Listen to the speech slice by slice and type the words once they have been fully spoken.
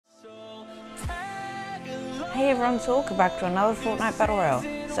Hey everyone, so welcome back to another Fortnite Battle Royale.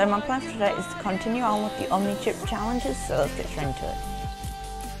 So my plan for today is to continue on with the Omni Chip challenges, so let's get straight into it.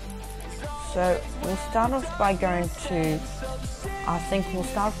 So we'll start off by going to,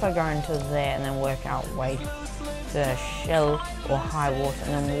 there and then work our way to Shell or High Water,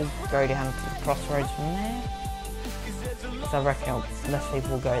 and then we'll go down to the crossroads from there. So I reckon less people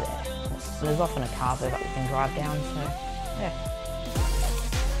will go there. There's often a car there that we can drive down, so yeah.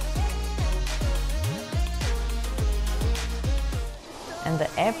 And the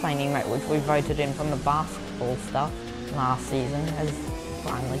airplane emote, which we voted in from the basketball stuff last season, has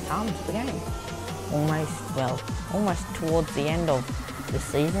finally come to the game. Almost towards the end of this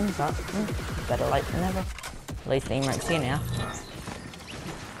season, but better late than never. At least the emote's here now.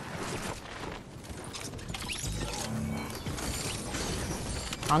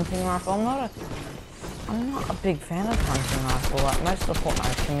 Hunting rifle, I'm not a big fan of hunting rifle. Like most of the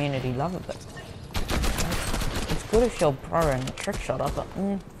Fortnite community love it, but it's good if you're pro and a trick shotter, but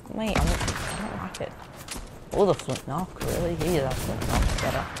me, I don't like it. Or the flintlock, really. Either flintlock's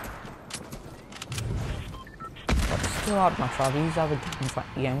better. But still, I'd much rather use other guns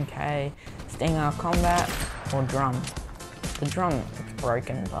like the MK, Stinger, Combat, or Drum. The Drum, it's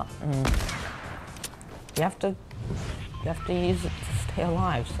broken, but you have to use it to stay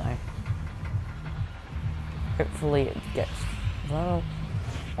alive, so hopefully it gets, well,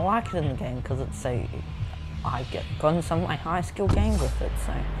 I like it in the game because it's so, I've gotten some of my high skill games with it,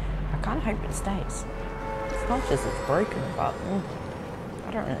 so I kind of hope it stays. It's not just it's broken, but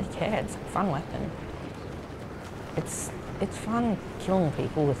I don't really care. It's a fun weapon. It's fun killing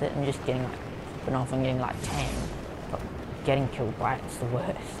people with it and just getting like flipping off and getting like 10, but getting killed by it's the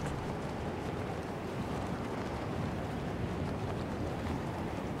worst.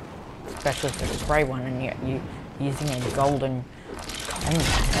 Especially if it's a grey one and you're using a golden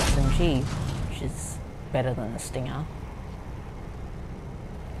SMG, which is better than the Stinger.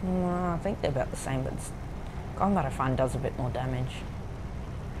 I think they're about the same, but Combat I find does a bit more damage.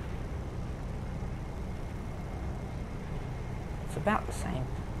 It's about the same.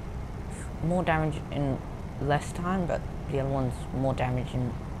 More damage in less time, but the other one's more damage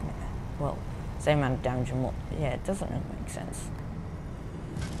in, well, same amount of damage and more, yeah, it doesn't really make sense.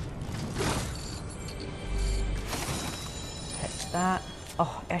 Take that.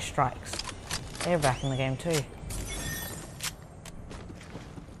 Oh, airstrikes. They're back in the game too. Here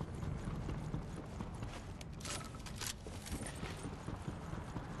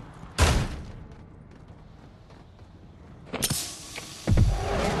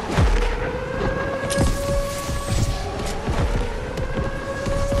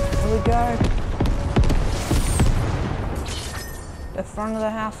we go. The front of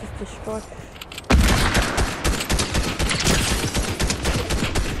the house is destroyed.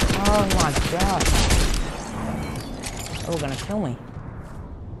 Oh my god. They're all gonna kill me.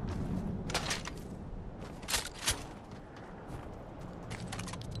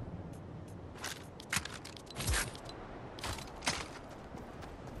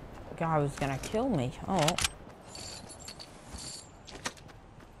 The guy was gonna kill me. Oh. At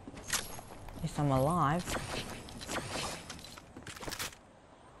least I'm alive.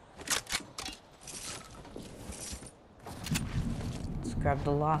 Grab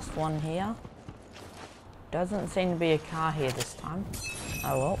the last one here. Doesn't seem to be a car here this time.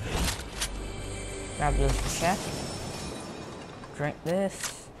 Oh well. Grab this chest. Drink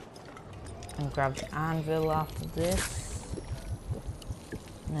this. And grab the anvil after this.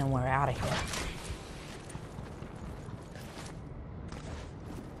 And then we're out of here.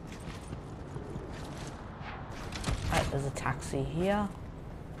 Right, there's a taxi here.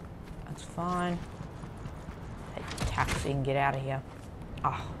 That's fine. Take the taxi and get out of here.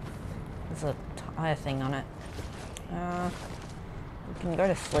 Oh, there's a tyre thing on it. We can go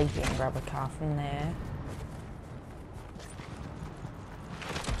to Sleepy and grab a car from there.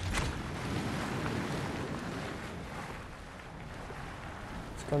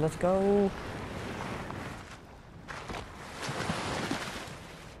 Let's go, let's go.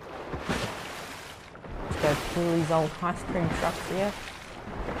 Let's go kill these old ice cream trucks here.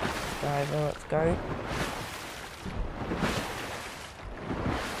 Let's go over, let's go.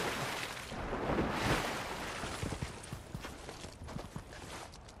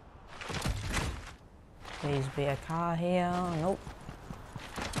 Please be a car here. Nope.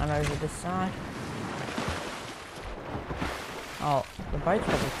 Not over this side. Oh, the boat's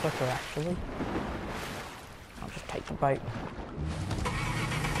probably quicker actually. I'll just take the boat.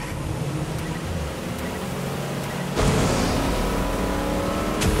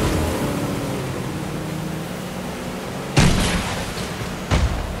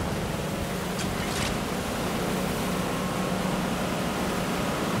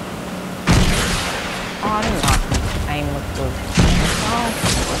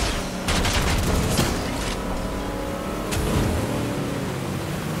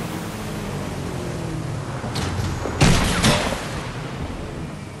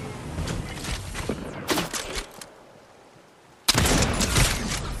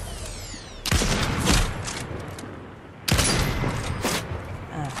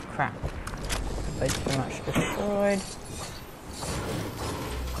 Crap. Boat's pretty much destroyed.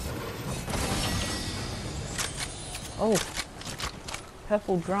 Oh,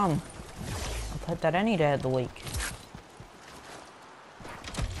 purple drum. I'll put that any day of the week.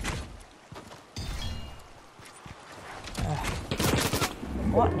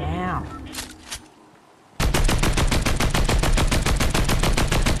 What now?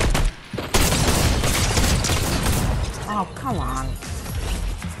 Oh, come on.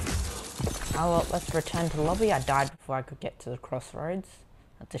 Oh well, let's return to the lobby. I died before I could get to the crossroads.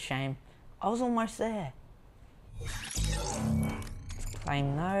 That's a shame. I was almost there. Let's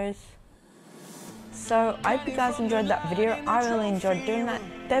claim those. So, I hope you guys enjoyed that video. I really enjoyed doing that.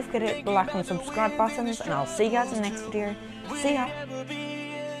 Don't forget to hit the like and subscribe buttons, and I'll see you guys in the next video. See ya!